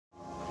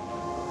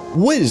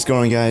What is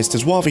going on, guys?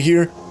 It's Waffle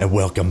here, and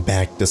welcome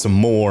back to some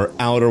more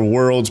Outer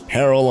Worlds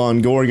Peril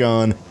on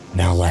Gorgon.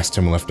 Now, last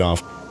time we left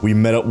off, we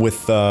met up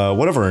with,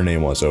 whatever her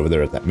name was over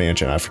there at that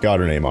mansion. I forgot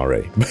her name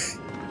already.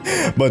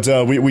 But,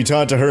 we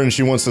talked to her, and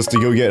she wants us to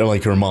go get,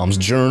 like, her mom's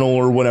journal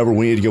or whatever.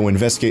 We need to go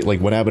investigate,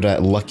 like, what happened to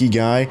that lucky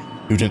guy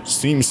who didn't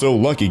seem so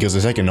lucky because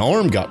his second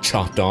arm got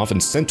chopped off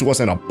and sent to us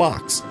in a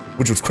box,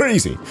 which was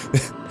crazy.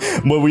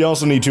 But we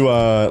also need to,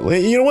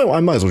 you know what? I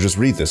might as well just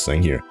read this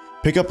thing here.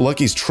 Pick up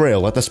Lucky's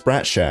trail at the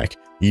SPRAT shack.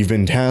 You've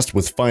been tasked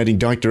with finding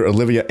Dr.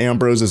 Olivia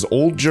Ambrose's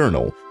old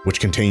journal, which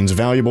contains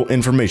valuable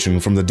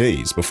information from the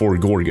days before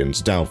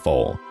Gorgon's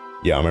downfall.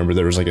 Yeah, I remember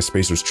there was like a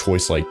Spacer's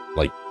Choice like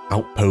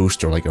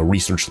outpost or like a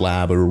research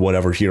lab or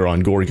whatever here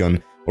on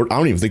Gorgon. Or I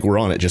don't even think we're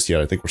on it just yet.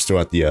 I think we're still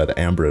at the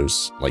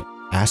Ambrose like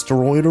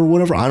asteroid or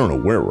whatever. I don't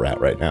know where we're at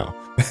right now.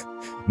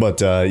 But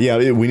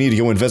yeah, we need to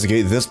go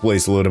investigate this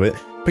place a little bit.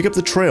 Pick up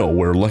the trail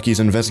where Lucky's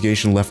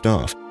investigation left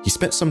off. He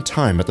spent some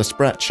time at the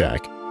SPRAT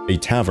shack, a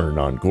tavern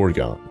on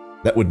Gorgon.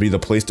 That would be the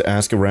place to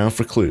ask around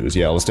for clues.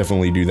 Yeah, let's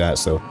definitely do that.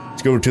 So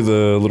let's go to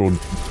the little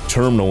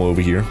terminal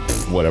over here,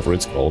 whatever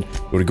it's called.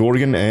 Go to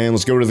Gorgon, and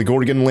let's go to the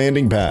Gorgon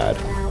landing pad.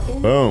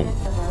 Boom.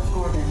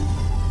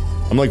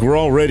 I'm like, we're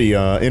already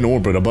in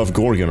orbit above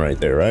Gorgon right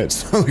there, right?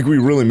 It's not like we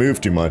really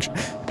moved too much.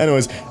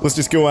 Anyways, let's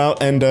just go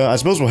out, and I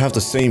suppose we'll have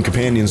the same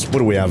companions. What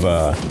do we have?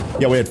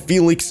 Yeah, we had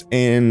Felix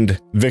and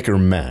Vicar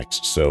Max,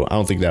 so I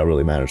don't think that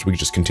really matters. We can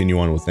just continue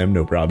on with them,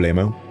 no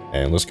problemo.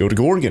 And let's go to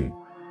Gorgon.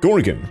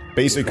 Gorgon,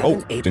 basic.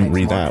 Oh, didn't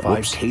read that.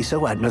 Whoops.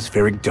 Queso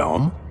atmospheric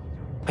dome?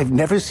 I've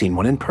never seen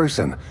one in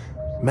person.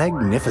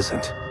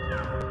 Magnificent.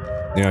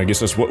 Yeah, I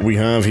guess that's what we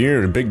have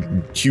here. A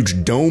big,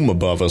 huge dome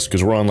above us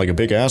because we're on like a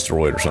big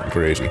asteroid or something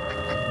crazy.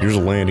 Here's a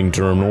landing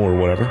terminal or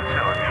whatever. The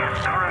facility is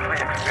currently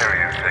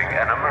experiencing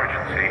an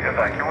emergency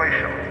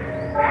evacuation.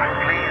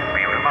 Please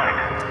be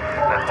reminded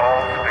that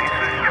all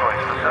Spacer's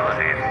Choice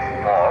facilities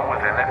fall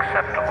within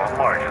acceptable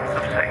margins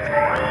of safety.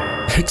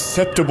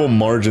 Acceptable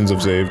margins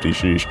of safety,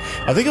 sheesh.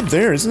 I think up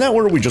there, isn't that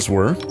where we just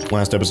were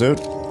last episode?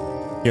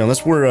 Yeah,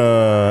 that's where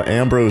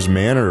Ambrose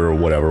Manor or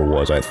whatever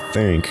was, I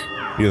think.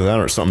 Either that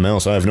or something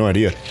else, I have no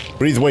idea.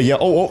 But either way, yeah,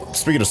 oh,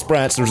 speaking of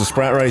sprats, there's a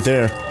sprat right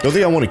there. Don't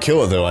think I want to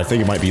kill it though, I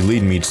think it might be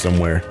leading me to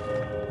somewhere.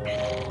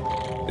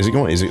 Is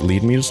it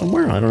leading me to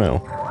somewhere? I don't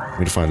know. I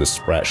need to find this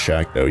SPRAT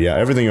shack though. Yeah,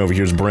 everything over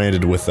here is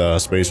branded with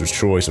Spacer's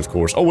Choice, of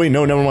course. Oh wait,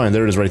 no, never mind.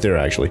 There it is right there,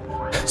 actually.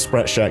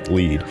 SPRAT shack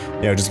lead.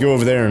 Yeah, just go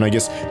over there and I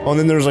guess... Oh, and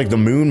then there's like the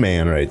Moon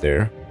Man right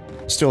there.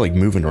 Still like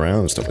moving around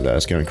and stuff like that.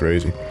 It's kind of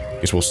crazy.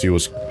 Guess we'll see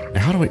what's...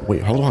 How do I...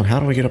 Wait, hold on. How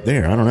do I get up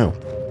there? I don't know.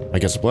 I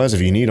got supplies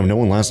if you need them. No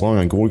one lasts long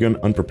on Gorgon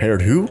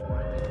unprepared. Who?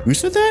 Who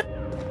said that?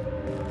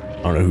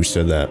 I don't know who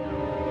said that.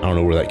 I don't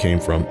know where that came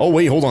from. Oh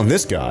wait, hold on.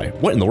 This guy.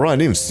 What in the world? I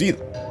didn't even see it.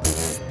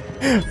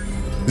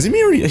 Is it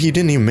me or he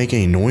didn't even make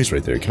any noise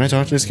right there? Can I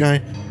talk to this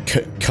guy?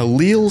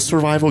 Khalil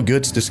Survival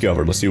Goods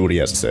Discovered. Let's see what he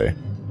has to say.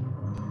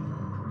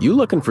 You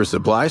looking for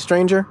supply,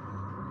 stranger?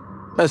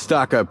 Let's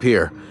stock up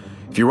here.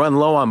 If you run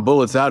low on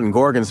bullets out in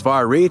Gorgon's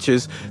far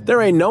reaches,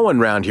 there ain't no one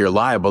round here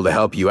liable to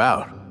help you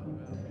out.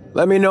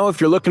 Let me know if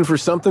you're looking for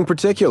something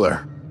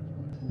particular.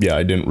 Yeah,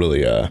 I didn't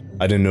really, I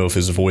didn't know if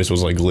his voice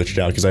was like glitched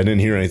out because I didn't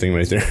hear anything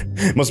right there.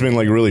 Must have been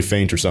like really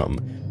faint or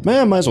something.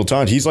 Man, might as well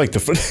talk. He's like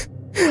the...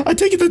 I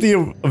take it that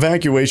the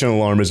evacuation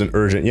alarm isn't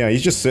urgent. Yeah,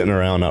 he's just sitting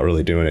around not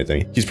really doing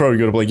anything. He's probably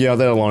gonna be like, yeah,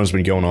 that alarm's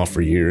been going off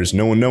for years.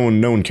 No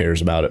one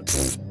cares about it.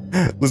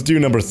 Pfft. Let's do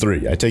number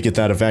 3. I take it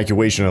that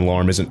evacuation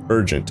alarm isn't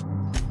urgent.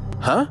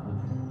 Huh?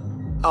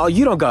 Oh,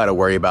 you don't gotta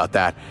worry about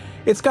that.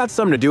 It's got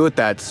something to do with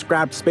that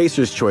scrapped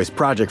Spacer's Choice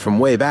project from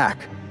way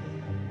back.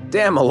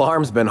 Damn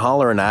alarm's been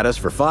hollering at us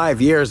for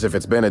 5 years if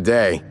it's been a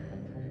day.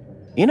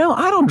 You know,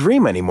 I don't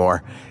dream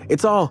anymore.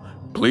 It's all,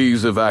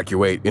 please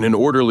evacuate in an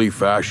orderly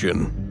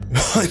fashion.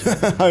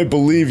 I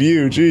believe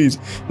you, jeez.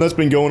 That's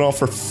been going off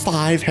for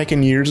 5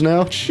 heckin' years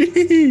now.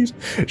 Jeez.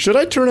 Should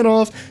I turn it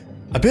off?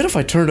 I bet if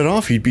I turned it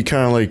off, he'd be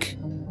kind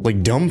of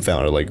like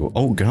dumbfounded, like,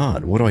 oh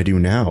god, what do I do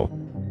now?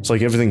 It's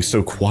like everything's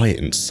so quiet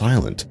and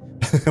silent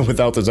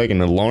without the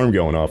second alarm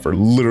going off for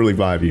literally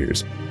 5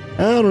 years.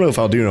 I don't know if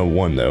I'll do number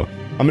 1 though.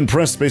 I'm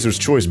impressed Spacer's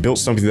Choice built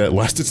something that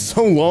lasted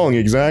so long,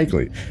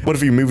 exactly. What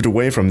if he moved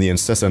away from the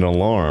incessant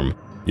alarm?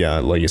 Yeah,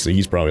 like I said,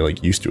 he's probably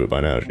like used to it by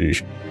now.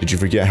 Sheesh. Did you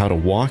forget how to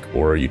walk,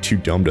 or are you too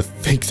dumb to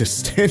think to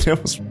stand up?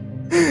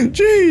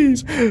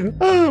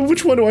 Jeez,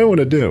 which one do I want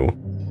to do?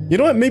 You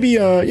know what? Maybe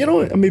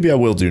maybe I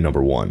will do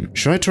number 1.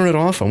 Should I turn it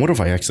off? I wonder if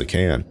I actually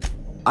can.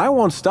 I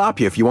won't stop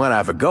you if you want to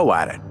have a go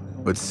at it,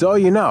 but so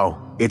you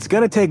know, it's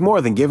gonna take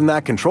more than giving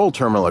that control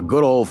terminal a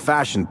good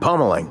old-fashioned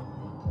pummeling.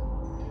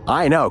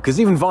 I know, because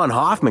even Von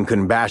Hoffman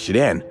couldn't bash it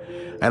in.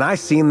 And I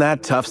seen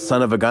that tough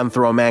son of a gun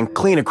throw man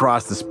clean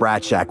across the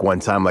SPRAT shack one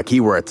time like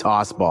he were a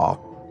toss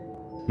ball.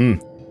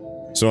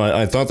 So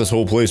I thought this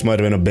whole place might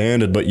have been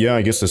abandoned, but yeah,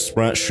 I guess the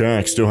SPRAT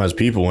shack still has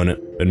people in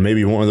it. And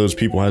maybe one of those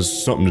people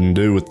has something to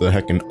do with the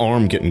heckin'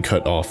 arm getting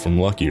cut off from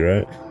Lucky,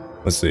 right?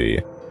 Let's see.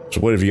 So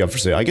what have you got for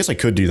sale? I guess I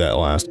could do that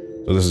last.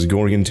 So this is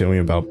Gorgon telling me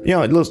about... Yeah,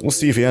 let's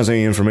see if he has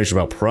any information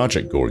about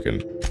Project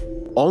Gorgon.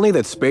 only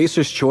that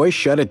Spacer's Choice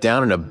shut it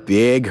down in a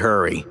big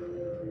hurry.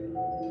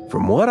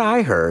 From what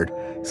I heard,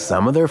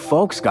 some of their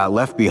folks got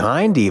left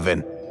behind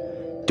even.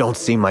 Don't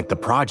seem like the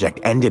project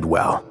ended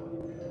well.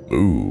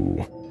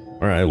 Ooh.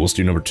 Alright, let's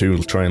do number 2.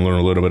 Let's try and learn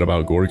a little bit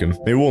about Gorgon.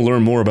 Maybe we'll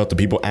learn more about the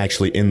people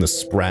actually in the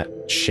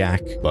SPRAT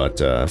shack, but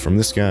from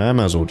this guy, I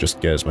might as well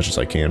just get as much as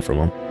I can from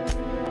him.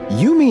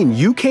 You mean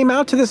you came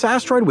out to this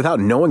asteroid without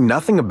knowing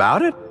nothing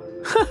about it?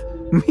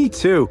 Me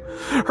too.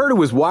 Heard it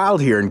was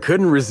wild here and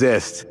couldn't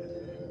resist.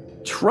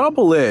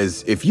 Trouble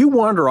is, if you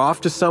wander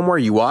off to somewhere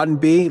you oughtn't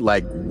be,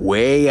 like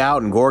way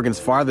out in Gorgon's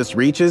farthest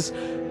reaches,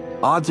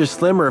 odds are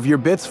slimmer of your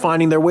bits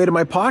finding their way to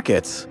my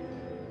pockets.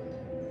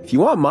 If you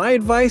want my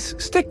advice,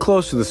 stick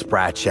close to the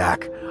SPRAT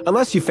shack,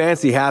 unless you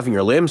fancy having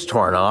your limbs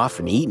torn off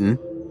and eaten.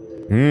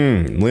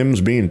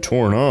 Limbs being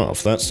torn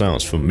off, that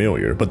sounds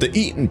familiar, but the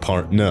eaten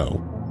part,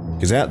 no.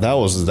 Because that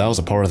was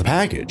a part of the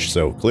package,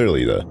 so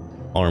clearly the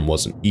arm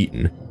wasn't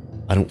eaten.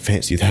 I don't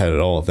fancy that at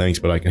all, thanks,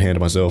 but I can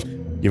handle myself.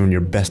 Give him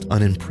your best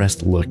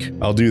unimpressed look.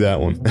 I'll do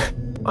that one.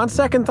 On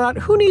second thought,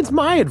 who needs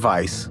my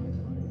advice?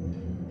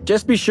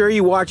 Just be sure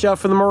you watch out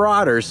for the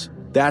marauders.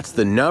 That's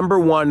the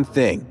 #1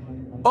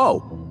 thing.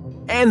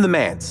 Oh, and the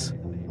Mance.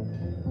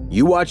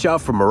 You watch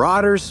out for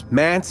marauders,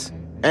 Mance,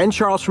 and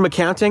Charles from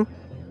accounting,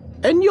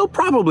 and you'll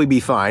probably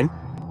be fine.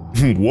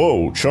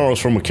 Whoa, Charles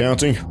from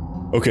accounting?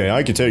 Okay,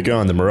 I can take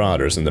on the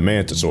marauders and the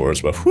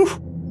mantisaurs, but whew,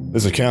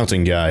 this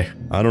accounting guy,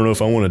 I don't know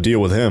if I want to deal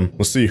with him.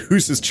 Let's see,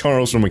 who's this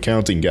Charles from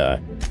accounting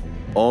guy?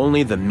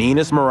 Only the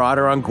meanest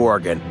marauder on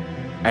Gorgon,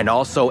 and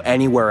also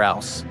anywhere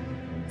else.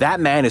 That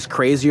man is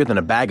crazier than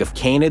a bag of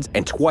canids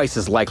and twice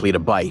as likely to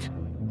bite.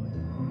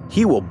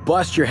 He will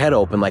bust your head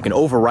open like an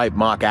overripe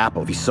mock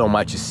apple if he so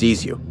much as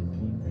sees you.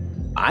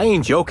 I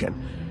ain't joking.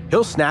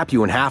 He'll snap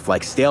you in half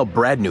like stale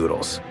bread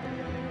noodles.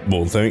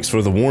 Well, thanks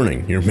for the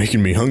warning. You're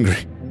making me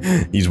hungry.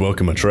 He's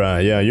welcome a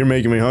try. Yeah, you're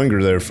making me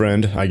hungry there,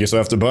 friend. I guess I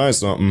have to buy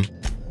something.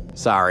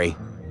 Sorry.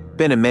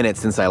 Been a minute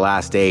since I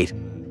last ate.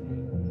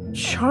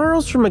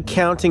 Charles from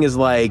accounting is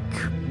like...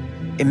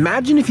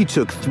 Imagine if you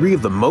took 3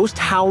 of the most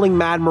howling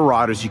mad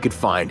marauders you could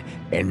find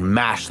and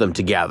mashed them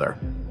together.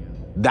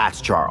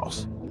 That's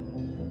Charles.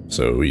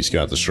 So he's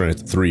got the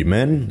strength of 3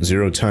 men?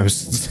 0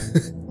 times...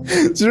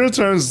 0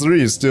 times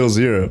 3 is still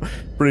 0.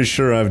 Pretty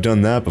sure I've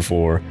done that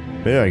before.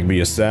 Yeah, I can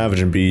be a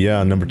savage and be,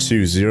 yeah, number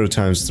 2. 0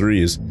 times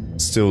 3 is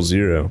still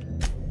 0.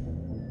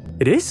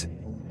 It is?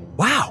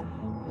 Wow.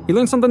 You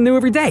learn something new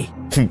every day.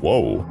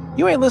 Whoa.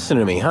 You ain't listening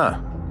to me, huh?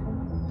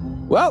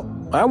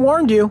 Well, I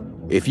warned you.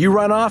 If you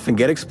run off and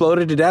get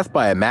exploded to death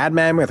by a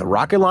madman with a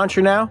rocket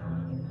launcher now,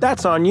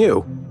 that's on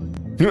you.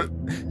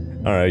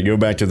 Alright, go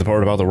back to the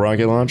part about the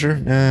rocket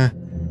launcher.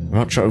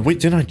 Wait,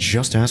 didn't I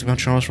just ask about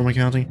Charles from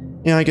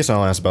accounting? Yeah, I guess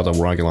I'll ask about the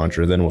rocket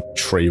launcher, then we'll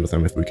trade with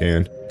him if we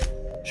can.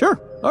 Sure,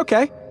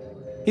 okay.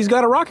 He's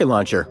got a rocket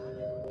launcher.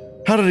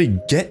 How did he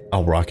get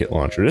a rocket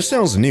launcher? This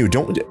sounds new,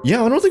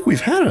 yeah, I don't think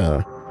we've had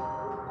a...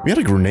 We had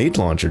a grenade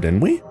launcher, didn't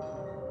we?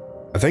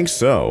 I think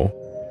so.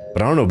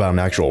 But I don't know about an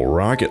actual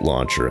rocket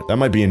launcher. That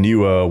might be a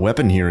new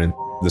weapon here in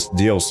this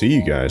DLC,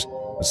 you guys.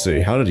 Let's see,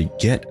 how did he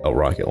get a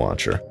rocket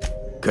launcher?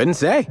 Couldn't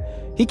say.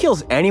 He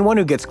kills anyone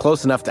who gets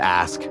close enough to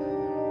ask.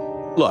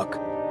 Look,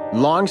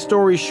 long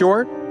story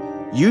short,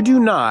 you do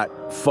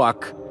not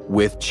fuck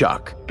with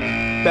Chuck.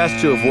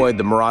 Best to avoid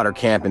the Marauder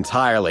camp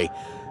entirely.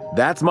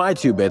 That's my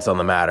 2 bits on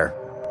the matter.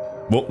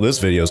 Well, this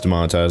video's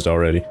demonetized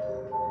already.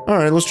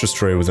 Alright, let's just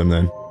trade with him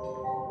then.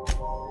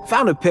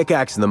 Found a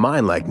pickaxe in the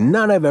mine like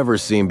none I've ever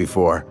seen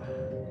before.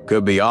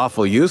 Could be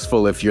awful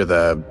useful if you're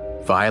the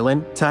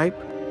violent type.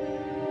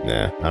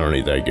 Nah, I don't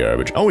need that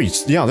garbage. Oh,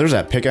 yeah, there's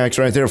that pickaxe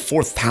right there.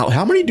 4,000.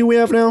 How many do we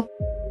have now?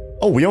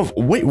 Oh, we have...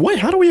 Wait, what?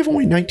 How do we have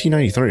only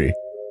 1993?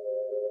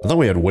 I thought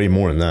we had way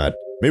more than that.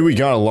 Maybe we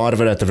got a lot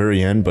of it at the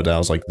very end, but that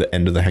was like the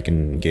end of the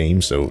heckin'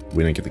 game, so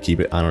we didn't get to keep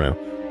it. I don't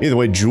know. Either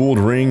way, jeweled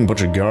ring,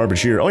 bunch of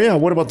garbage here. Oh yeah,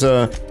 what about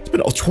it's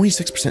been a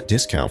 26%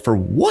 discount for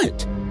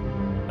what?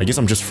 I guess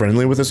I'm just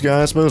friendly with this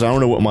guy, I suppose. I don't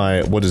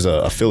know what his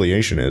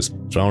affiliation is,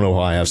 so I don't know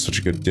why I have such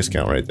a good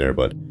discount right there,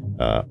 but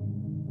I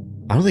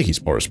don't think he's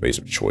part of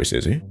Spacer's Choice,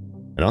 is he?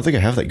 And I don't think I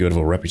have that good of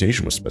a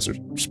reputation with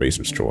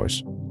Spacer's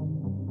Choice.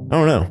 I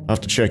don't know. I'll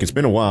have to check. It's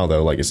been a while,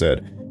 though, like I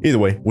said. Either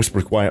way,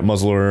 Whisper Quiet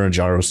Muzzler,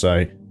 Gyro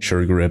Sight,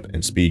 Sure Grip,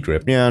 and Speed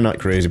Grip. Yeah, I'm not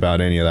crazy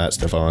about any of that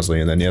stuff, honestly.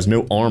 And then he has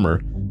no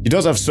armor. He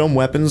does have some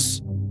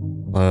weapons.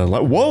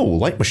 Whoa,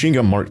 Light Machine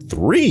Gun Mark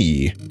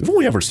III. We've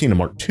only ever seen a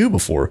Mark II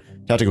before.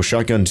 Tactical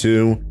Shotgun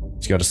 2.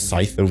 He's got a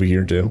Scythe over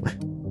here, too.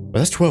 But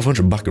that's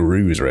 1,200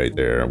 buckaroos right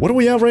there. What do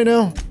we have right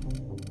now?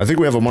 I think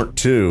we have a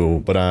Mark II,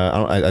 but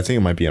I think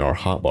it might be in our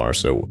hotbar,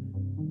 so...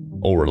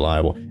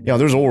 Unreliable. Yeah,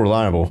 there's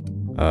Unreliable.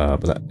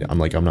 But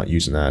I'm not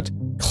using that.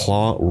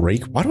 Claw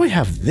Rake. Why do I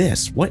have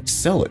this? What?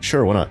 Sell it.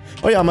 Sure, why not?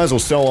 Oh yeah, I might as well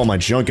sell all my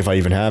junk if I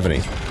even have any.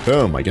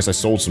 Boom. I guess I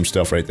sold some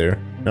stuff right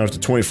there. Now it's to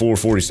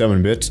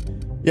 2447 bits.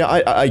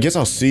 Yeah, I guess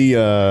I'll see,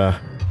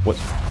 what?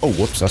 Oh,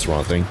 whoops, that's the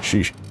wrong thing.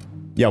 Sheesh.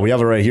 Yeah, we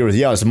have it right here with,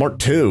 yeah, it's a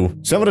Mark II.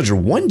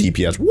 701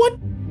 DPS. What?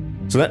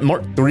 So that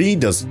Mark III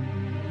does,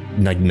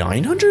 like,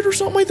 900 or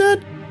something like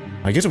that?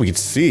 I guess we could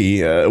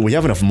see. We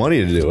have enough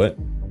money to do it.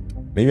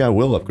 Maybe I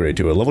will upgrade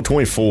to it. Level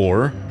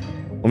 24.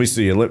 Let me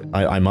see.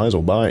 I might as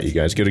well buy it, you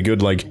guys. Get a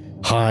good, like,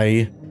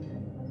 high...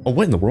 Oh,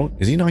 what in the world?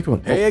 Is he not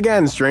going... Hey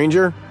again,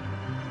 stranger.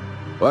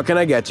 What can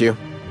I get you?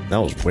 That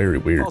was very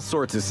weird. All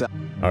sorts of...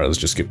 Alright, let's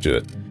just skip to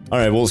it.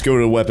 Alright, well, let's go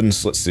to the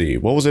weapons. Let's see.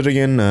 What was it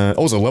again?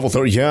 Oh, it's a level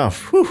 30. Yeah,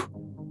 whew.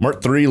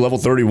 Mark 3, level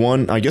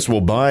 31. I guess we'll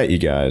buy it, you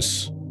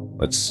guys.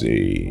 Let's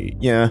see.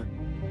 Yeah.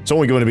 It's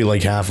only going to be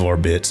like half of our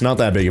bits. Not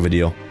that big of a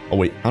deal. Oh,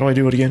 wait. How do I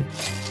do it again?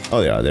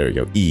 Oh, yeah. There we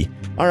go. E.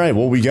 Alright,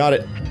 well, we got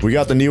it. We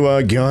got the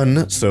new,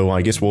 gun. So,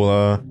 I guess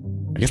we'll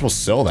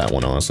sell that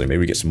one, honestly.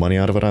 Maybe get some money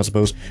out of it, I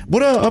suppose.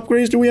 What,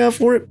 upgrades do we have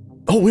for it?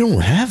 Oh, we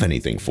don't have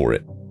anything for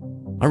it.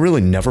 I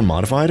really never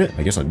modified it?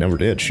 I guess I never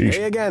did. Sheesh.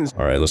 Hey again.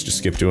 Alright, let's just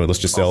skip to it. Let's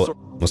just sell it.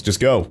 Let's just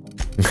go.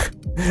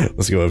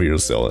 Let's go over here to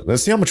sell it.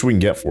 Let's see how much we can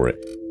get for it.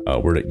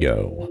 Where'd it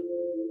go?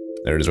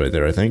 There it is right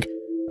there, I think.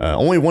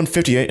 Only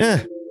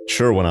 158.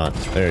 Sure, why not?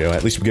 There you go.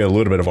 At least we get a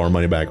little bit of our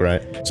money back,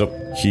 right? So,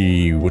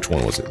 which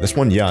one was it? This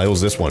one? Yeah, it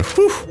was this one.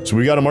 Whew. So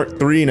we got a Mark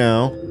 3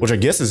 now, which I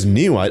guess is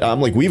new. I'm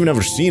like, we've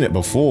never seen it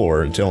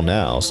before until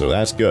now, so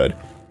that's good.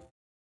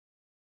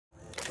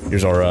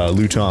 Here's our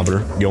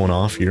lootometer going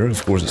off here.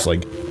 Of course, it's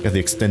like, got the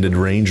extended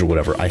range or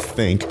whatever, I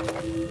think.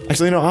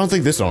 Actually, no, I don't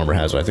think this armor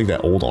has it. I think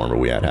that old armor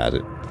we had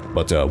it.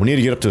 But we need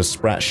to get up to the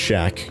SPRAT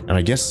shack, and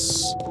I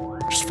guess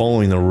just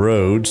following the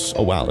roads.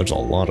 Oh wow, there's a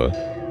lot of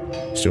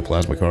steel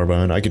plasma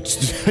carbine. I could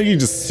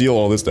just steal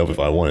all this stuff if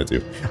I wanted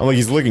to. I'm like,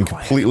 he's looking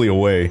completely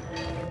away.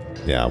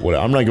 Yeah, what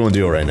I'm not going to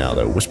do it right now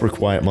though. Whisper,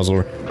 quiet,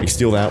 muzzler. I can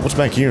steal that. What's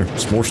back here?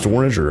 Some more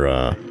storage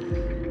or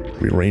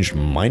rearranged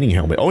mining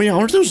helmet. Oh yeah,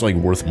 aren't those like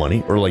worth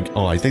money? Or like,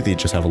 oh, I think they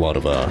just have a lot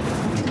of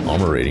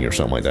armor rating or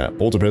something like that.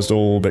 Bolter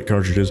pistol, bit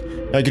cartridges.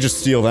 I could just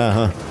steal that,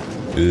 huh?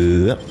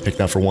 Pick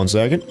that for 1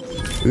 second.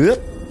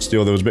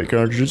 Steal those bit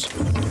cartridges.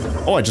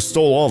 Oh, I just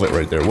stole all of it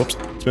right there. Whoops.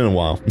 It's been a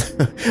while.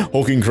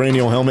 Hulking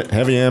cranial helmet,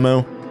 heavy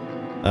ammo.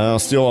 I'll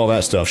steal all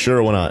that stuff.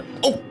 Sure, why not?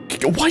 Oh,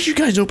 why'd you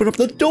guys open up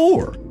the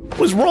door?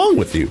 What's wrong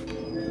with you?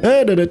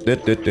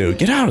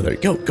 Get out of there.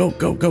 Go, go,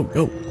 go, go,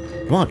 go.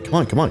 Come on, come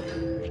on, come on.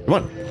 Come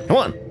on, come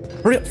on.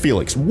 Hurry up,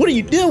 Felix. What are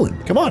you doing?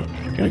 Come on.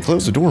 You gotta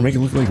close the door and make it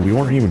look like we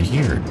weren't even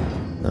here.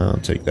 I'll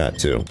take that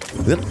too.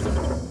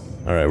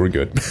 Alright, we're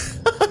good.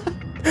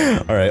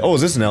 Alright. Oh,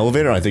 is this an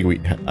elevator? I think we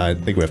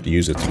have to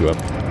use it to go up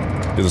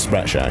to the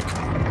SPRAT shack.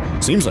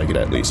 Seems like it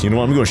at least. You know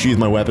what? I'm gonna sheathe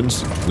my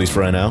weapons, at least for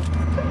right now.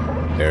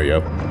 There you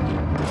go.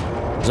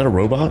 Is that a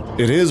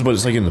robot? It is, but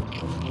it's like in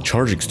the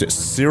charging stick.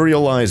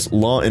 Serialized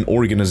Law and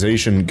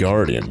Organization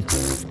Guardian.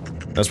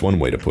 That's one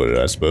way to put it,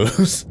 I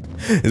suppose.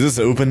 Is this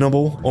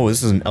openable? Oh,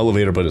 this is an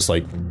elevator, but it's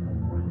like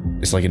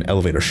an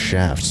elevator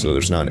shaft, so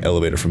there's not an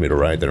elevator for me to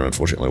ride there,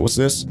 unfortunately. What's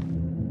this?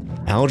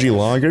 Algae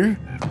Lager?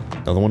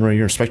 Another one right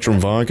here. Spectrum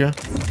Vodka.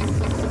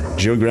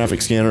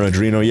 Geographic Scanner,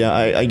 Adreno. Yeah,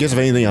 I guess if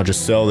anything, I'll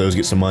just sell those,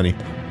 get some money.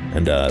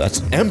 And,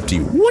 that's empty.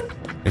 What?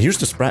 And here's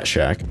the SPRAT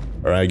shack.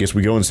 Alright, I guess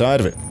we go inside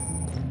of it.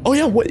 Oh,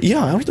 yeah, what?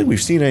 Yeah, I don't think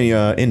we've seen any,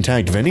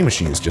 intact vending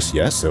machines just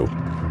yet, so...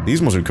 These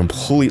ones are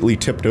completely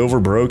tipped over,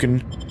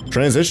 broken.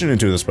 Transition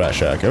into the SPRAT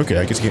shack. Okay,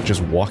 I guess you can't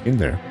just walk in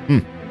there.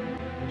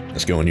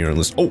 Let's go in here and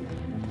list. Oh!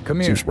 Come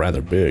here. Seems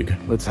rather big.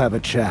 Let's have a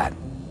chat.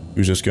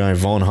 Who's this guy?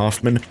 Von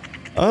Hoffman?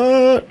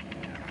 I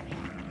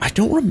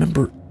don't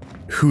remember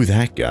who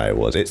that guy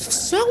was. It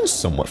sounds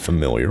somewhat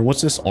familiar.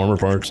 What's this? Armor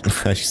parts?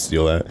 I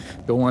steal that.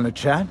 Don't want to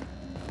chat?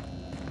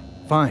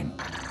 Fine.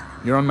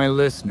 You're on my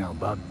list now,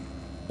 bub.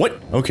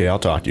 What? Okay, I'll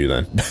talk to you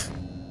then.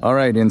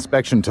 Alright,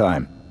 inspection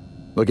time.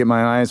 Look at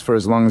my eyes for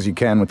as long as you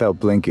can without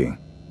blinking.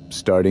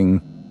 Starting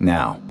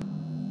now.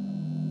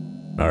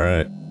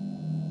 Alright.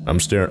 I'm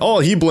staring. Oh,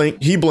 he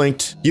blinked. He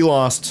blinked. He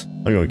lost.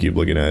 I'm gonna keep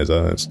looking at his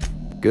eyes.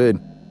 Good.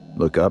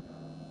 Look up.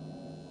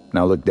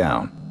 Now look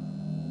down.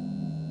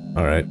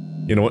 Alright.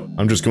 You know what?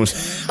 I'm just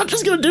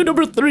gonna do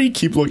number 3.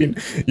 Keep looking.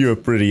 You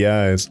have pretty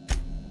eyes.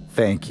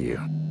 Thank you.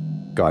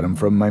 Got him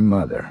from my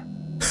mother.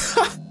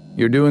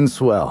 You're doing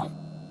swell.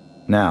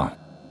 Now,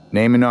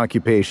 name and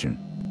occupation.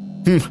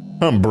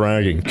 I'm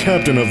bragging.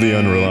 Captain of the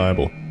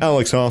Unreliable.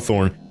 Alex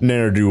Hawthorne.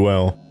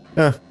 Ne'er-do-well.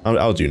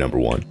 I'll do number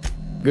 1.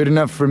 Good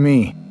enough for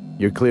me.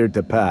 You're cleared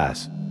to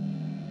pass.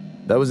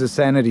 That was a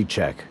sanity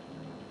check.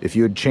 If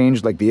you had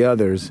changed like the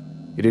others,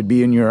 it'd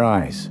be in your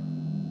eyes.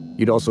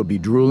 You'd also be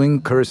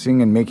drooling,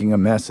 cursing, and making a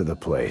mess of the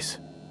place.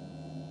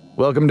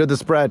 Welcome to the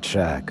SPRAT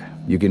shack.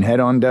 You can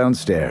head on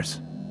downstairs.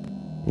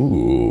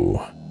 Ooh.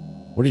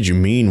 What did you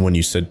mean when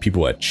you said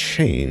people had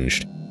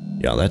changed?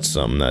 Yeah, that's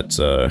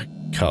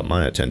caught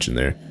my attention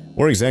there.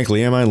 Where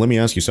exactly am I? Let me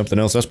ask you something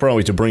else. That's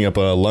probably to bring up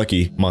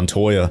Lucky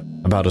Montoya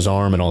about his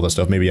arm and all that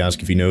stuff. Maybe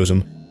ask if he knows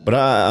him. But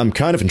I'm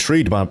kind of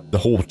intrigued about the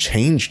whole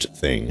changed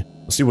thing.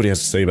 Let's see what he has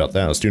to say about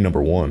that. Let's do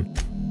number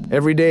 1.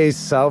 Every day,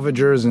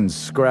 salvagers and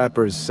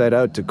scrappers set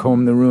out to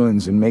comb the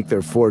ruins and make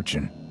their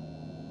fortune.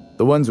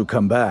 The ones who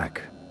come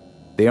back,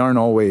 they aren't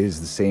always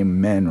the same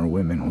men or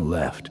women who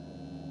left.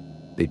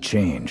 They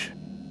change.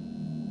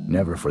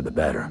 Never for the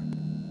better.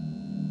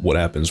 What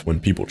happens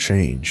when people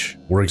change?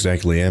 Where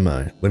exactly am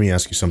I? Let me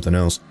ask you something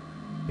else.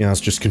 Yeah,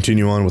 let's just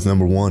continue on with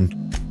number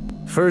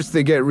 1. First,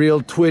 they get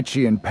real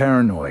twitchy and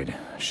paranoid.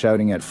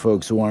 shouting at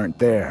folks who aren't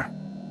there.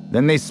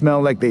 Then they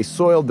smell like they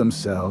soiled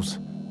themselves,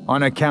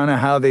 on account of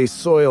how they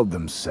soiled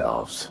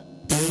themselves.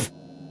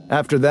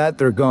 After that,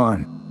 they're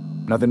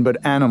gone. Nothing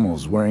but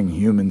animals wearing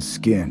human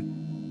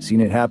skin. Seen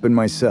it happen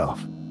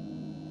myself.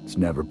 It's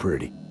never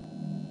pretty.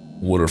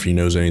 Wonder if he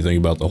knows anything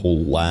about the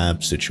whole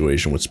lab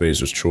situation with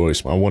Spacer's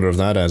Choice. I wonder if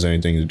that has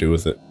anything to do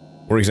with it.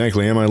 Where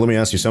exactly am I? Let me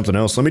ask you something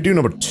else. Let me do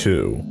number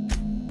 2.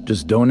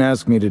 Just don't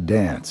ask me to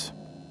dance.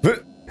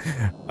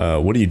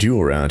 What do you do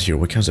around here?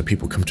 What kinds of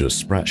people come to a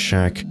SPRAT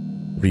shack?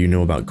 What do you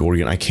know about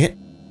Gorgon? I can't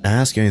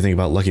ask anything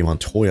about Lucky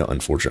Montoya,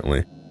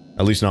 unfortunately.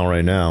 At least not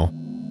right now.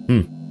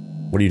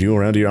 What do you do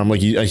around here? I'm like,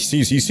 he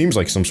seems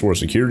like some sort of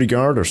security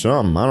guard or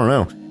something. I don't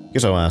know.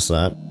 Guess I'll ask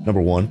that.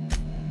 Number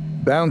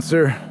 1.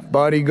 Bouncer,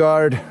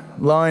 bodyguard,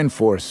 law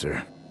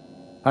enforcer.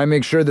 I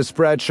make sure the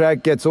SPRAT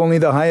shack gets only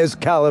the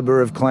highest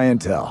caliber of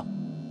clientele.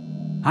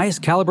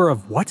 Highest caliber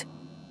of what?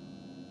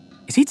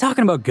 Is he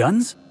talking about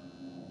guns?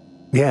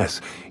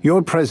 Yes,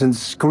 your presence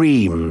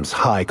screams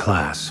high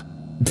class.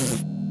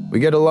 We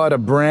get a lot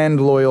of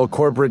brand-loyal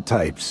corporate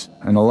types,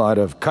 and a lot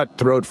of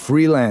cutthroat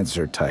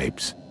freelancer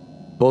types.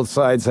 Both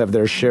sides have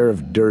their share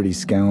of dirty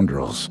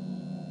scoundrels.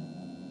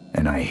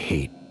 And I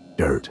hate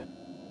dirt.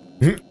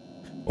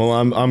 Well,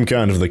 I'm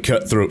kind of the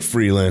cutthroat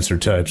freelancer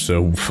type,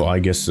 so I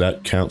guess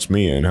that counts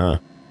me in, huh?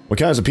 What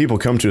kinds of people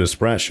come to a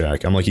SPRAT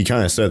shack? I'm like, he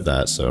kind of said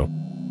that, so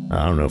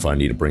I don't know if I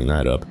need to bring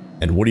that up.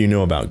 And what do you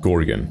know about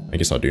Gorgon? I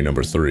guess I'll do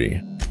number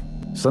 3.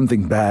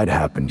 Something bad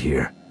happened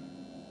here.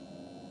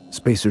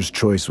 Spacer's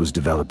Choice was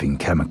developing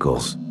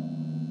chemicals.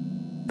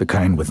 The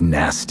kind with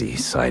nasty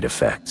side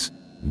effects.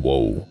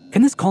 Whoa.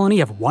 Can this colony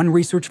have one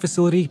research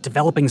facility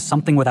developing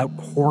something without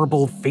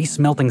horrible,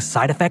 face-melting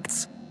side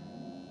effects?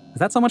 Is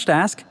that so much to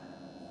ask?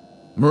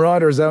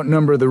 Marauders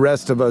outnumber the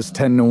rest of us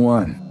 10 to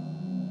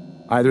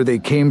 1. Either they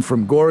came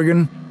from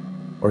Gorgon,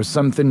 or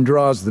something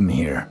draws them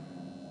here.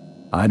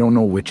 I don't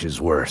know which is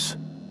worse.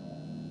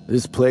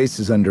 This place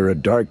is under a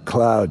dark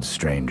cloud,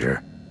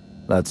 stranger.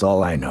 That's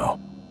all I know.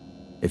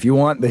 If you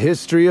want the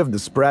history of the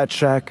SPRAT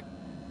shack,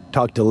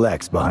 talk to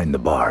Lex behind the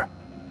bar.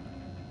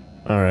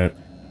 Alright.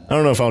 I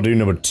don't know if I'll do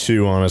number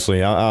 2,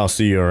 honestly. I'll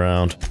see you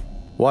around.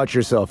 Watch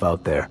yourself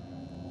out there.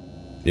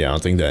 Yeah, I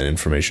don't think that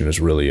information is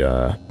really,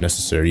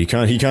 necessary. He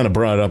kind of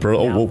brought it up.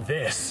 Now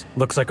this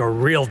looks like a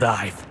real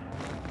dive.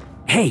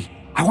 Hey,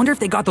 I wonder if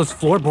they got those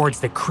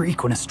floorboards that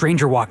creak when a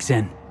stranger walks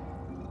in.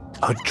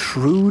 A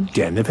true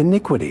den of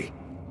iniquity.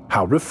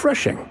 How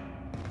refreshing.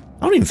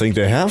 I don't even think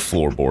they have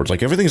floorboards.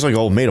 Like, everything's like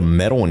all made of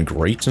metal and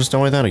grates and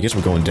stuff like that. I guess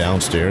we're going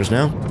downstairs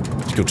now.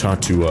 Let's go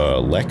talk to,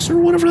 Lex or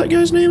whatever that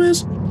guy's name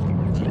is.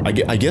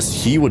 I guess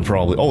he would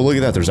probably... Oh, look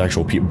at that. There's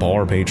actual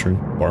bar patron.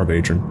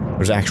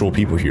 There's actual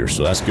people here,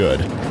 so that's good.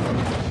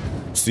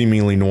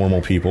 Seemingly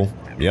normal people.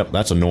 Yep,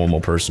 that's a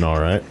normal person,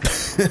 alright.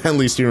 At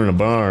least here in a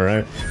bar,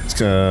 right?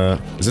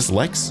 Is this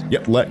Lex?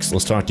 Yep, Lex.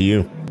 Let's talk to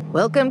you.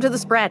 Welcome to the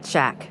SPRAT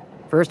shack.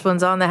 First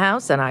one's on the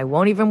house, and I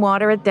won't even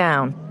water it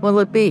down. What'll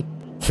it be?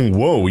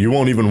 Whoa, you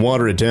won't even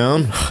water it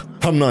down?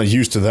 I'm not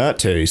used to that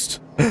taste.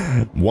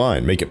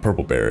 Wine, make it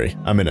purple berry.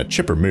 I'm in a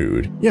chipper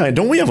mood. Yeah,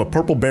 don't we have a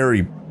purple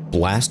berry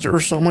blaster or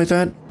something like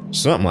that?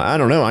 Something, I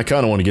don't know, I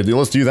kind of want to get the...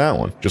 Let's do that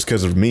one, just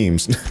because of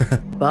memes.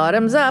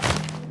 Bottoms up.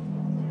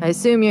 I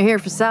assume you're here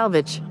for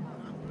salvage.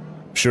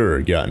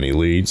 Sure, got any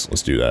leads?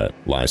 Let's do that.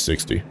 Lie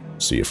 60.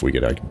 See if I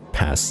can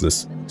pass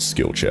this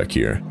skill check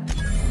here.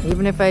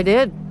 Even if I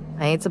did,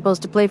 I ain't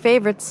supposed to play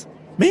favorites.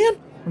 Man!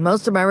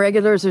 Most of my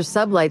regulars are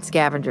sublight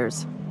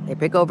scavengers. They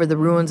pick over the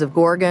ruins of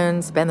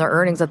Gorgon, spend their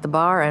earnings at the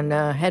bar, and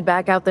head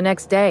back out the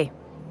next day.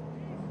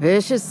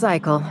 Vicious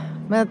cycle,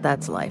 but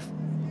that's life.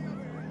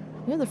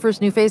 You're the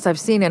first new face I've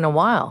seen in a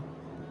while.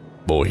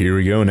 Well, here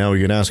we go. Now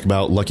we can ask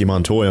about Lucky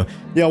Montoya.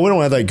 Yeah, we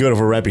don't have that good of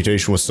a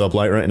reputation with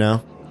sublight right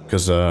now.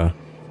 Because,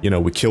 you know,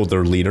 we killed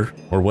their leader.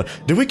 Or what?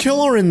 Did we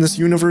kill her in this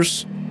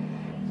universe?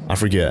 I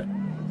forget.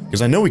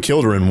 Because I know we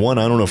killed her in one.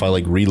 I don't know if I,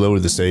 like,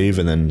 reloaded the save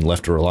and then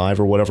left her alive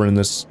or whatever in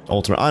this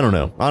ultimate. I don't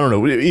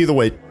know. Either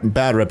way,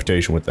 bad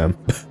reputation with them.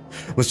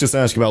 Let's just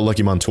ask about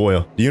Lucky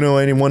Montoya. Do you know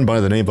anyone by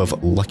the name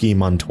of Lucky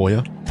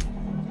Montoya?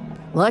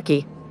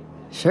 Lucky?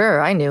 Sure,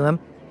 I knew him.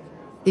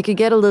 He could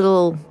get a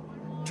little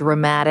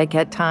dramatic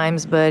at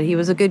times, but he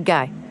was a good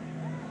guy.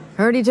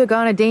 Heard he took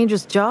on a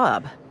dangerous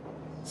job.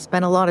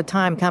 Spent a lot of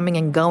time coming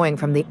and going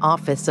from the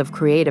Office of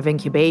Creative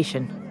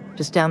Incubation,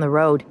 just down the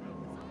road.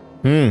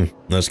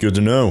 That's good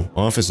to know.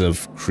 Office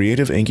of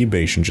Creative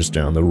Incubation just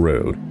down the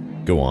road.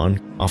 Go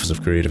on. Office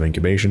of Creative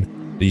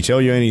Incubation. Did he tell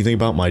you anything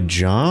about my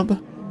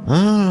job?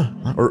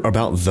 Or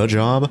about the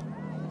job?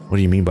 What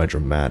do you mean by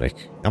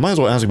dramatic? I might as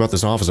well ask about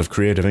this Office of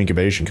Creative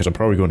Incubation, because I'm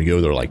probably going to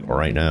go there, like,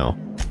 right now.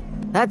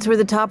 That's where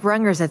the top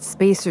rungers at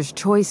Spacer's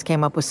Choice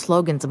came up with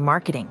slogans and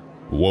marketing.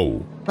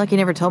 Whoa. Lucky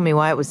never told me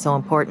why it was so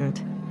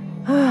important.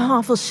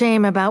 Awful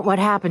shame about what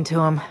happened to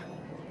him.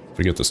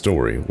 Forget the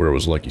story. Where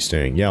was Lucky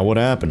staying? Yeah, what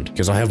happened?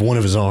 Because I have one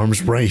of his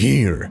arms right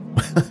here.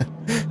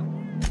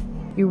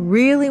 You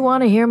really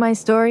want to hear my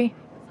story?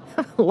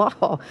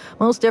 Law,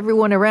 most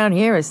everyone around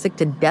here is sick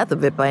to death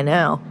of it by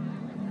now.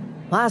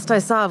 Last I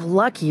saw of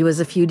Lucky was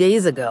a few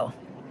days ago.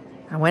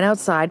 I went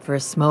outside for a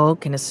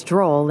smoke and a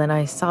stroll, and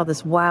I saw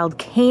this wild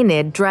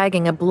canid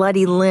dragging a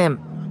bloody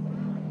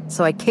limb.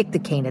 So I kicked the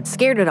canid,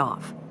 scared it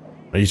off.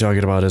 Are you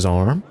talking about his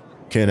arm?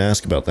 Can't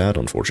ask about that,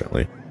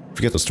 unfortunately.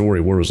 Forget the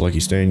story. Where was Lucky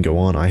staying? Go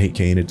on. I hate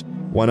canids.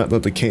 Why not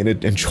let the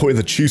canid enjoy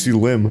the juicy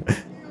limb?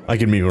 I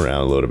can meme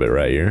around a little bit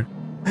right here.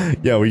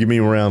 Yeah, we can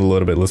meme around a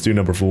little bit. Let's do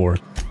number 4.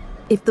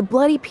 If the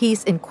bloody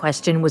piece in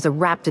question was a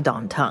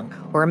raptidon tongue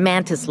or a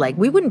mantis leg,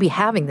 we wouldn't be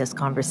having this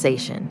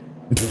conversation.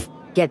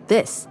 Get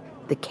this.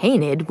 The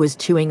canid was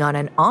chewing on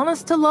an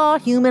honest-to-law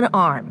human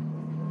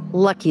arm.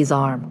 Lucky's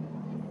arm.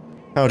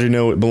 How'd you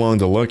know it belonged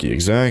to Lucky,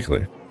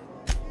 exactly?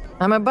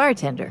 I'm a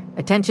bartender.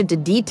 Attention to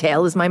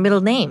detail is my middle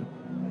name.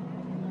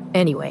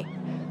 Anyway,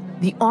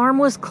 the arm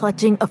was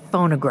clutching a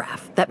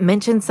phonograph that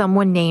mentioned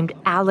someone named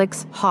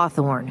Alex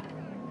Hawthorne.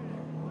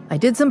 I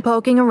did some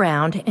poking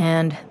around,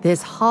 and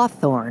this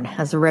Hawthorne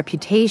has a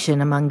reputation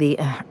among the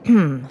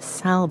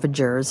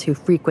salvagers who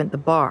frequent the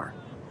bar.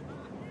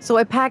 So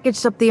I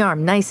packaged up the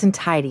arm nice and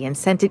tidy and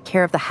sent it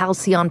care of the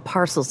Halcyon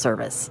parcel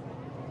service.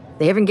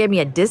 They even gave me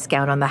a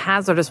discount on the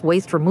hazardous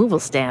waste removal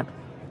stamp.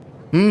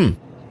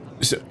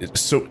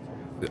 So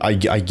I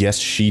guess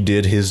she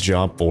did his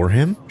job for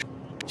him?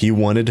 He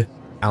wanted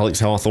Alex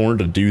Hawthorne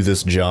to do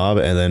this job,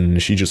 and then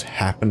she just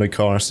happened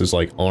across his,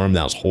 like, arm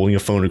that was holding a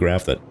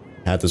phonograph that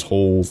had this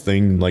whole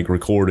thing, like,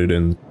 recorded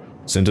and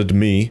sent it to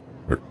me.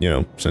 Or, you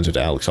know, sent it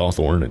to Alex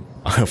Hawthorne, and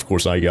of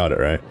course I got it,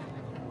 right?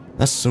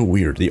 That's so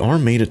weird. The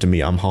arm made it to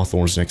me. I'm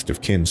Hawthorne's next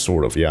of kin,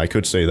 sort of. Yeah, I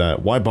could say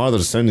that. Why bother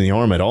to send the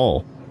arm at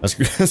all?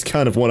 That's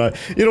kind of what I...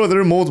 You know what, there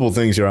are multiple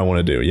things here I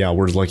want to do. Yeah,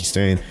 where's Lucky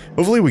staying?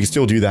 Hopefully we can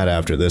still do that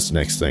after this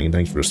next thing.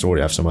 Thanks for the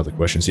story. I have some other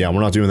questions. Yeah,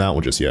 we're not doing that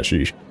one just yet,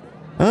 sheesh.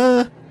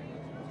 I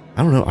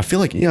don't know. I feel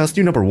like, yeah, let's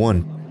do number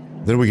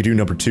 1. Then we could do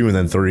number 2 and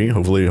then 3.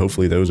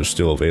 Hopefully those are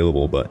still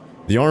available, but...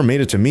 The arm made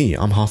it to me.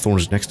 I'm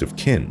Hawthorne's next of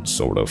kin,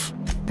 sort of.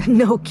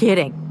 No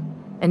kidding.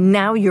 And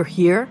now you're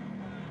here?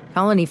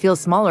 Colony feels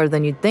smaller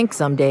than you'd think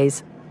some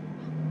days.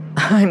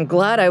 I'm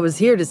glad I was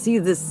here to see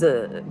this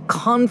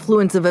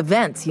confluence of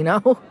events, you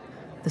know?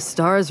 The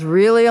stars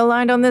really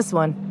aligned on this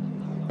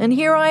one. And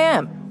here I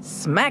am,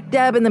 smack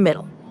dab in the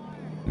middle.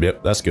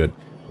 Yep, that's good.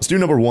 Let's do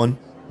number 1.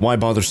 Why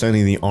bother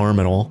sending the arm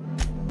at all?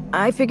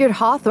 I figured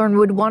Hawthorne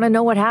would want to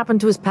know what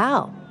happened to his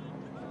pal.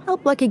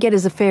 Help Lucky get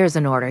his affairs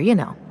in order, you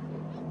know.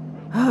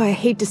 Oh, I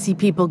hate to see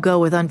people go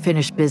with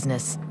unfinished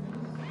business.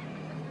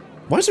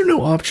 Why is there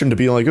no option to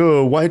be like,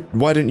 oh, why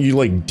didn't you,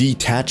 like,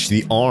 detach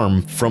the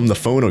arm from the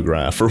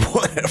phonograph or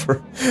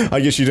whatever? I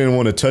guess you didn't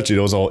want to touch it.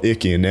 It was all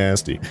icky and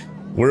nasty.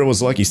 Where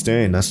was Lucky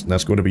staying?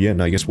 That's going to be it.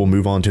 And I guess we'll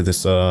move on to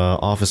this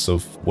office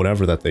of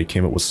whatever that they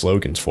came up with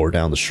slogans for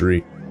down the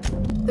street.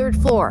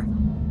 3rd floor.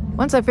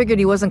 Once I figured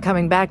he wasn't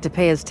coming back to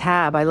pay his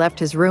tab, I left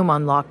his room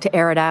unlocked to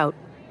air it out.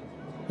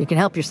 You can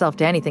help yourself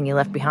to anything you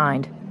left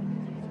behind.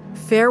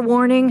 Fair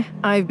warning,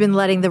 I've been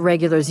letting the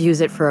regulars use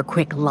it for a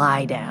quick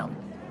lie down.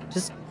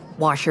 Just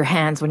wash your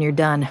hands when you're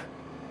done.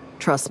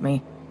 Trust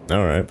me.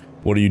 Alright.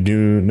 What do you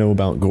know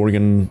about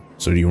Gorgon?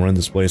 So do you run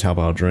this place? How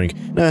about a drink?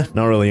 Nah,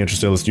 not really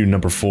interested. Let's do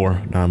number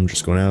 4. Now I'm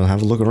just going to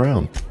have a look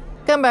around.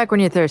 Come back when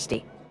you're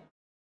thirsty.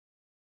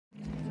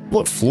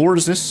 What floor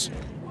is this?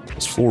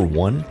 It's floor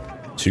 1,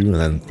 2, and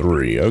then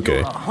 3.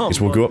 Okay.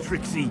 Guess we'll go up.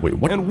 Wait,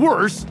 what? And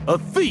worse, a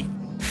thief!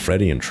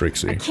 Freddy and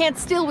Trixie. Can't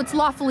steal what's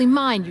lawfully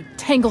mine, you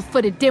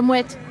tangle-footed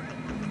dimwit.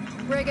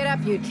 Bring it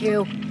up, you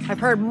two. I've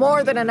heard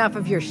more than enough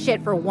of your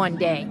shit for one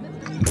day.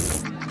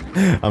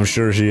 I'm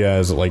sure she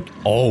has, like,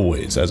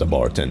 always as a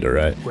bartender,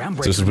 right?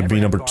 So this would be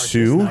number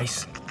 2?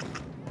 Nice.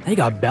 They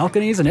got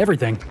balconies and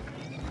everything.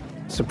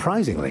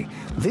 Surprisingly,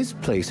 this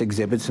place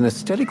exhibits an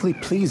aesthetically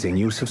pleasing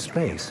use of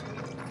space.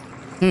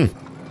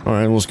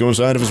 Alright, let's go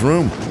inside of his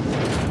room.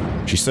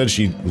 She said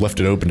she left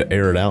it open to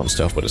air it out and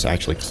stuff, but it's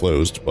actually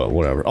closed, but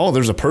whatever. Oh,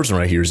 there's a person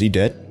right here. Is he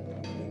dead?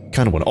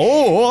 Kind of one.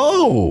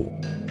 Oh, whoa!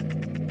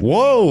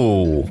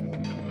 Whoa!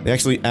 They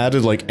actually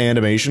added, like,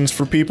 animations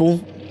for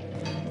people.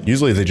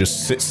 Usually they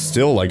just sit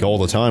still, like, all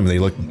the time and they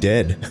look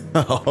dead.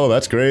 Oh,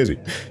 that's crazy.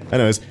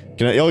 Anyways,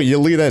 can I- oh, you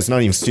leave that, it's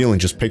not even stealing,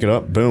 just pick it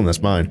up. Boom,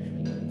 that's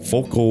mine.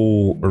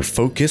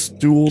 Focus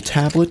dual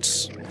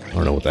tablets? I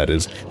don't know what that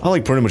is. I,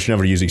 like, pretty much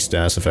never use these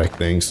status effect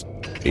things.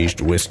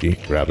 Aged whiskey.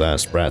 Grab that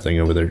SPRAT thing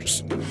over there.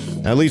 Just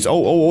at least.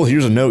 Oh,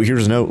 here's a note.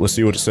 Here's a note. Let's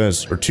see what it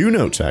says. Or 2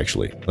 notes,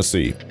 actually. Let's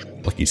see.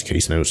 Lucky's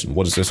case notes. And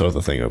what is this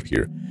other thing over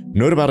here?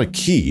 Note about a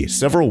key.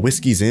 Several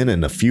whiskeys in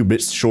and a few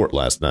bits short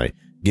last night.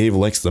 Gave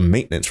Lex the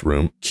maintenance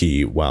room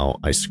key while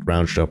I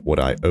scrounged up what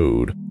I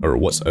owed. Or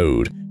what's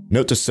owed.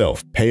 Note to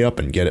self. Pay up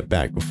and get it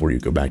back before you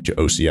go back to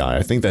OCI.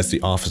 I think that's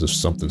the office of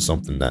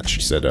something that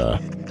she said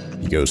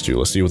he goes to.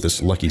 Let's see what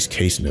this Lucky's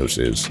case notes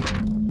is.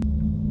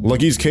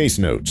 Lucky's case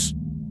notes.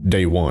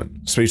 Day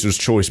 1. Spacer's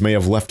Choice may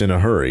have left in a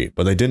hurry,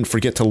 but they didn't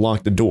forget to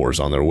lock the doors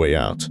on their way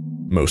out.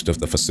 Most of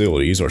the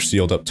facilities are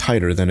sealed up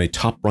tighter than a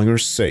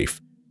top-runger's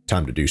safe.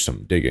 Time to do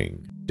some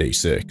digging. Day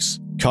 6.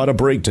 Caught a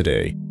break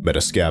today. Met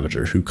a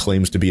scavenger who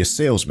claims to be a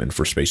salesman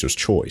for Spacer's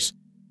Choice.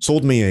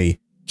 Sold me a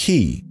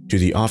key to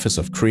the Office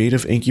of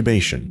Creative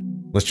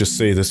Incubation. Let's just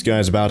say this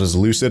guy's about as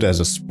lucid as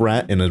a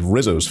SPRAT in a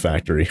Rizzo's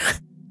factory.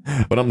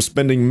 But I'm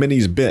spending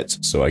Minnie's bits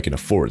so I can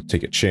afford to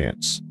take a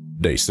chance.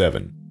 Day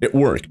 7. It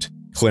worked.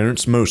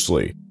 Clarence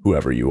Mosley,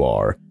 whoever you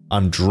are,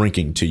 I'm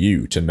drinking to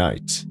you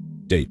tonight.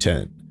 Day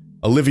 10.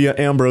 Olivia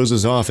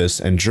Ambrose's office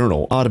and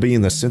journal ought to be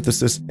in the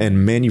Synthesis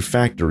and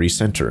Manufactory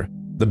Center.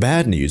 The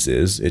bad news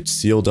is, it's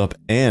sealed up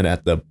and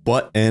at the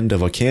butt end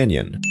of a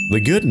canyon.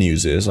 The good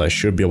news is, I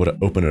should be able to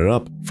open it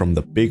up from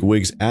the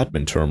Bigwig's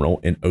admin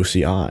terminal in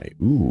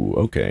OCI. Ooh,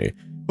 okay.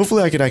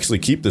 Hopefully I could actually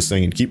keep this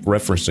thing and keep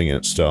referencing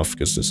it stuff,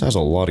 because this has a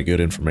lot of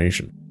good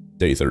information.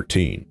 Day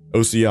 13.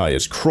 OCI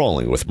is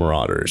crawling with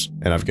marauders,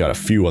 and I've got a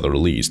few other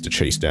leads to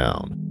chase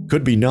down.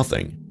 Could be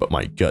nothing, but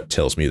my gut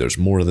tells me there's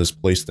more to this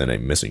place than a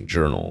missing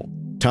journal.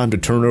 Time to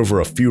turn over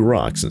a few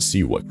rocks and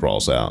see what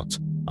crawls out.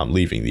 I'm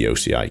leaving the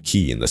OCI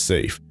key in the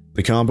safe.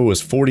 The combo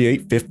is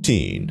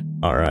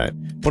 4815. Alright.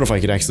 What if I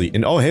could actually...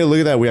 oh, hey, look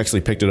at that. We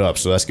actually picked it up,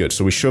 so that's good.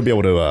 So we should be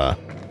able to,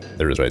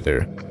 there it is right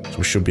there. So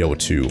we should be able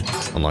to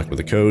unlock with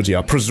the codes.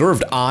 Yeah,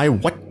 preserved eye.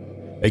 What?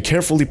 A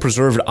carefully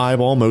preserved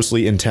eyeball,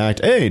 mostly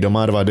intact. Hey, don't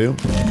mind if I do.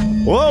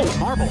 Whoa!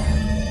 Marble.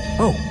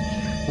 Oh,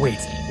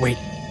 wait.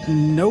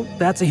 Nope,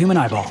 that's a human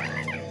eyeball.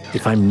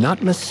 If I'm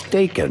not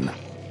mistaken,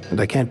 and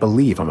I can't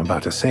believe I'm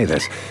about to say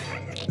this,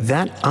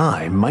 that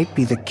eye might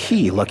be the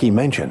key Lucky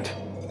mentioned.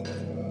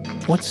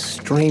 What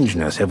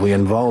strangeness have we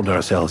involved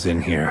ourselves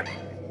in here?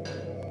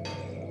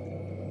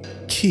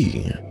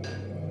 Key.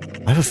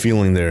 I have a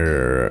feeling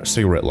they're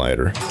cigarette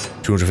lighter,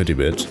 250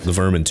 bits, the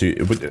vermin too.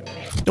 But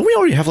don't we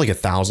already have like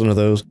 1,000 of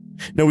those?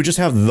 No, we just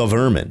have the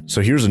vermin.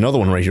 So here's another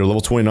one right here, level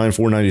 29,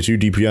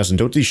 492 DPS, and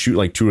don't these shoot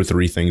like 2 or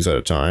 3 things at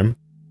a time?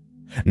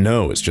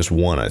 No, it's just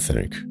one, I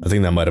think. I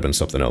think that might have been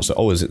something else.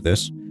 Oh, is it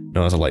this?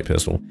 No, that's a light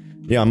pistol.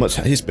 Yeah,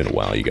 it's been a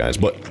while, you guys,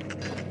 but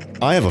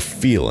I have a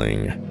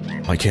feeling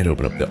I can't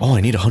open up the... oh,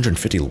 I need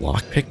 150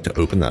 lockpick to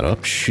open that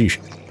up? Sheesh.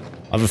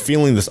 I have a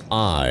feeling this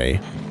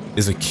eye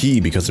is a key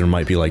because there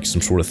might be like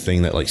some sort of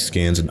thing that like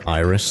scans an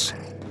iris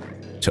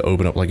to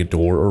open up like a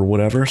door or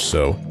whatever,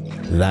 so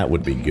that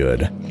would be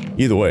good.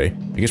 Either way,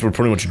 I guess we're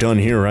pretty much done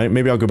here, right?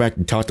 Maybe I'll go back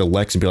and talk to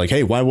Lex and be like,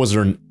 hey, why was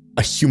there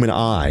a human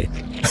eye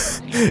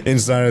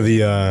inside of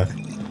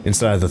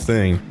the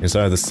thing,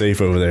 inside of the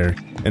safe over there?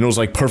 And it was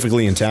like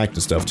perfectly intact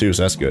and stuff too,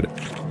 so that's good.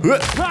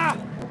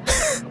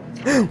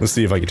 Let's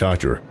see if I can talk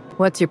to her.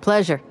 What's your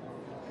pleasure?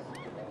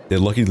 Did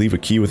Lucky leave a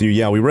key with you?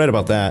 Yeah, we read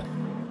about that.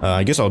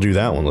 I guess I'll do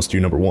that one. Let's do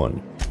number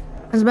 1.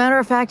 As a matter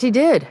of fact, he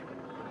did.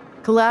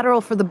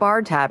 Collateral for the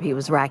bar tab he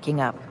was racking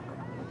up.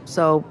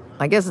 So,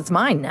 I guess it's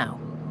mine now.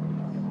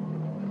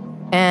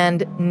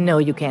 And no,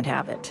 you can't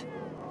have it.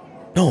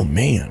 Oh,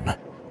 man.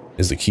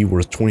 Is the key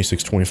worth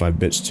 2625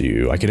 bits to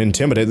you? I can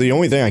intimidate. The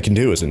only thing I can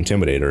do is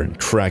intimidate her and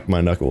crack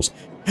my knuckles.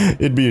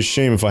 It'd be a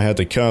shame if I had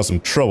to cause some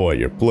trouble at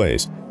your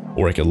place.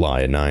 Or I could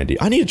lie at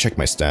 90. I need to check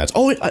my stats.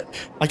 Oh,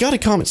 I got a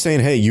comment saying,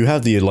 hey, you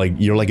have the, like,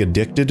 you're, like,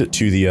 addicted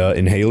to the,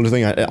 inhaler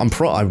thing.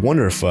 I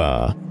wonder if,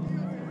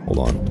 hold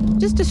on.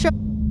 Just to show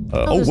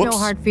there's whoops. no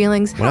hard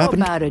feelings, What how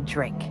happened? about a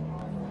drink?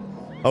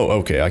 Oh,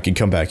 okay, I can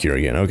come back here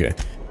again, okay.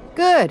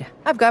 Good.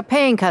 I've got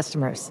paying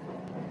customers.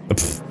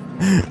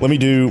 Let me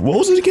do, what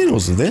was it again?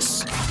 Was it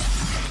this?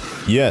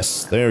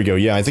 Yes, there we go.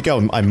 Yeah, I think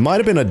I might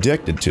have been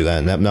addicted to that,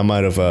 and that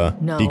might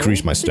have, No,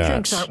 decreased my the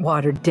drinks stats. aren't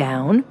watered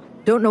down.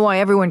 Don't know why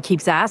everyone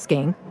keeps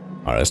asking.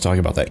 Alright, let's talk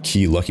about that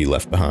key Lucky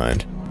left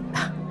behind.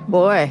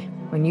 Boy,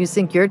 when you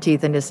sink your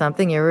teeth into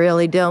something, you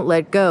really don't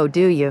let go,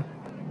 do you?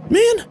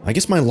 Man, I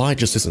guess my lie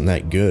just isn't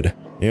that good.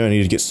 Yeah, I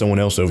need to get someone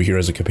else over here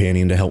as a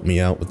companion to help me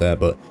out with that,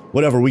 but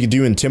whatever, we could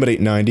do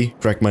intimidate 90,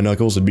 crack my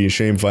knuckles, it'd be a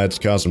shame if I had to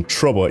cause some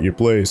trouble at your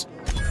place.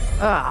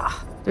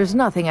 There's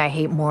nothing I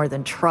hate more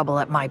than trouble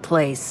at my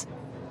place.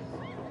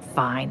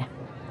 Fine.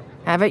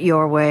 Have it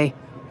your way.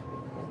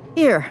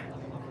 Here.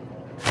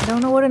 I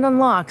don't know what it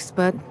unlocks,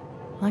 but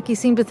Lucky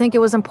seemed to think it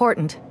was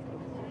important.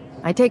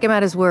 I take him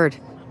at his word.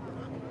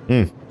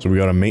 So we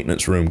got a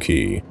maintenance room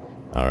key.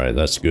 Alright,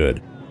 that's good.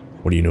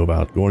 What do you know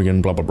about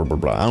Gorgon? Blah, blah, blah, blah,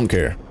 blah. I don't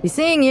care. Be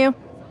seeing you.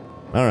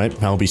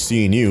 Alright, I'll be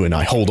seeing you, and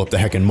I hold up the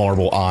heckin'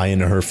 marble eye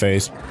into her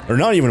face. Or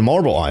not even a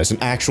marble eye, it's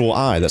an actual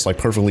eye that's like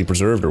perfectly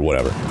preserved or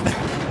whatever.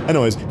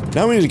 Anyways,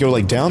 now we need to go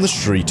like down the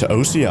street to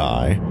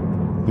OCI,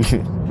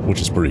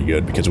 which is pretty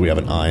good because we have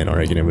an eye in our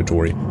egg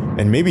inventory.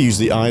 And maybe use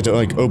the eye to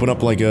like open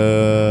up like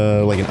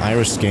an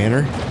iris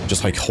scanner.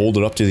 Just like hold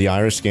it up to the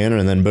iris scanner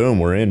and then boom,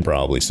 we're in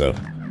probably. So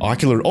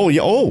ocular, oh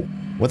yeah, oh,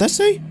 what'd that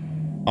say?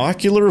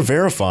 Ocular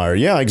verifier,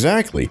 yeah,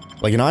 exactly.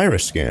 Like an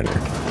iris scanner.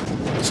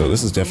 So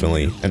this is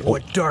definitely an...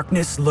 What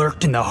darkness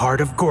lurked in the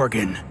heart of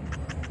Gorgon?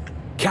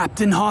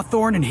 Captain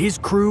Hawthorne and his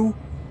crew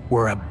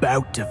were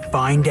about to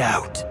find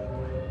out.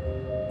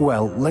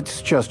 Well,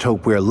 let's just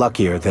hope we're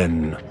luckier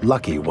than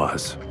Lucky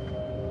was.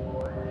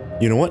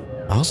 You know what?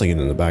 I was thinking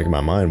in the back of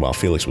my mind while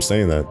Felix was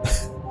saying that.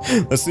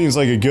 That seems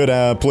like a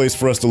good place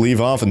for us to leave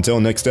off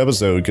until next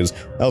episode, because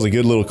that was a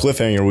good little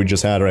cliffhanger we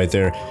just had right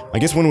there. I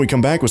guess when we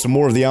come back with some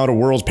more of the Outer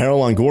Worlds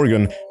Peril on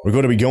Gorgon, we're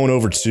going to be going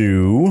over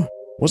to...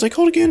 what's that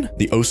called again?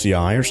 The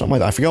OCI or something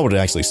like that? I forgot what it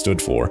actually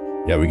stood for.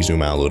 Yeah, we can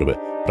zoom out a little bit.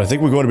 But I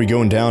think we're going to be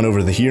going down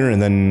over here,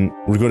 and then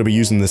we're going to be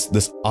using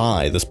this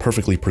eye, this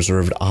perfectly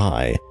preserved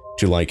eye,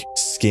 to like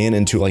scan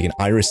into like an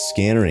iris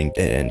scanner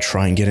and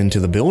try and get into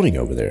the building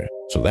over there.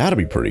 So that'd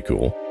be pretty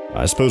cool.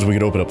 I suppose we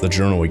could open up the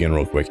journal again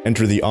real quick.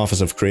 Enter the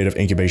Office of Creative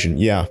Incubation.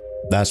 Yeah,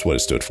 that's what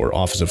it stood for.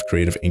 Office of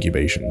Creative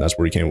Incubation. That's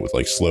where he came up with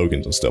like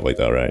slogans and stuff like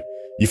that, right?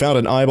 You found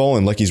an eyeball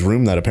in Lucky's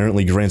room that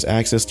apparently grants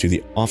access to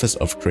the Office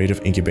of Creative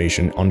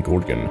Incubation on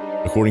Gorgon.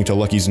 According to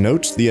Lucky's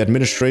notes, the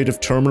administrative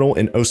terminal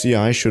in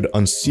OCI should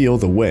unseal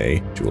the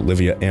way to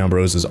Olivia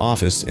Ambrose's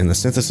office in the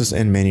Synthesis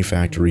and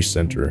Manufactory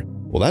Center.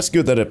 Well, that's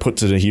good that it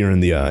puts it here in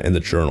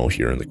the journal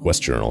here, in the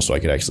quest journal, so I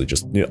could actually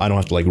just, I don't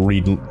have to like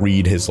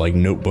read his like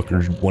notebook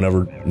or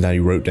whatever that he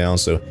wrote down,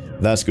 so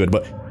that's good.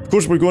 But of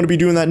course, we're going to be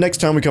doing that next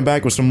time we come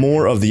back with some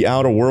more of the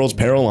Outer Worlds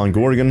Peril on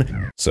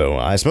Gorgon. So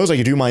I suppose I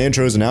could do my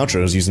intros and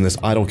outros using this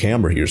idle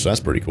camera here, so that's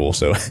pretty cool.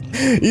 So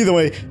either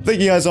way, thank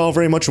you guys all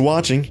very much for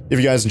watching. If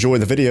you guys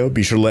enjoyed the video,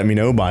 be sure to let me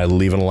know by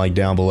leaving a like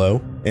down below.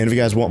 And if you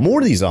guys want more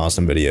of these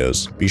awesome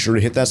videos, be sure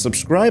to hit that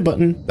subscribe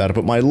button. That'll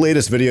put my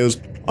latest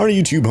videos on our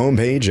YouTube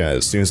homepage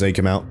as soon as they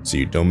come out, so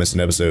you don't miss an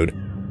episode.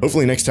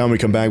 Hopefully next time we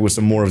come back with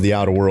some more of the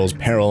Outer Worlds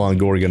Peril on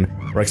Gorgon,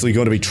 we're actually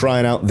going to be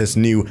trying out this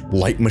new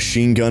light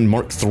machine gun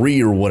Mark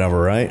III or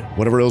whatever, right?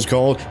 Whatever it was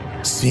called.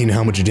 Seeing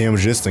how much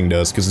damage this thing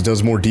does, because it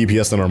does more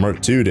DPS than our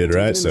Mark II did,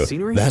 right? So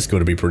that's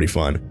going to be pretty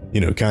fun.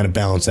 You know, kind of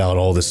balance out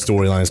all this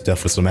storyline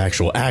stuff with some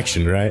actual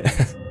action, right?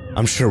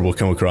 I'm sure we'll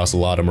come across a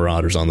lot of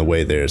marauders on the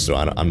way there, so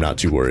I'm not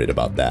too worried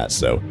about that.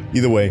 So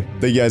either way,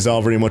 thank you guys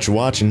all very much for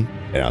watching,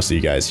 and I'll see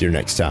you guys here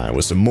next time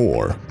with some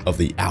more of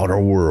the Outer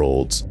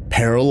Worlds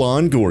Peril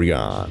on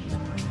Gorgon.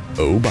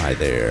 Oh, bye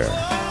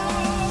there.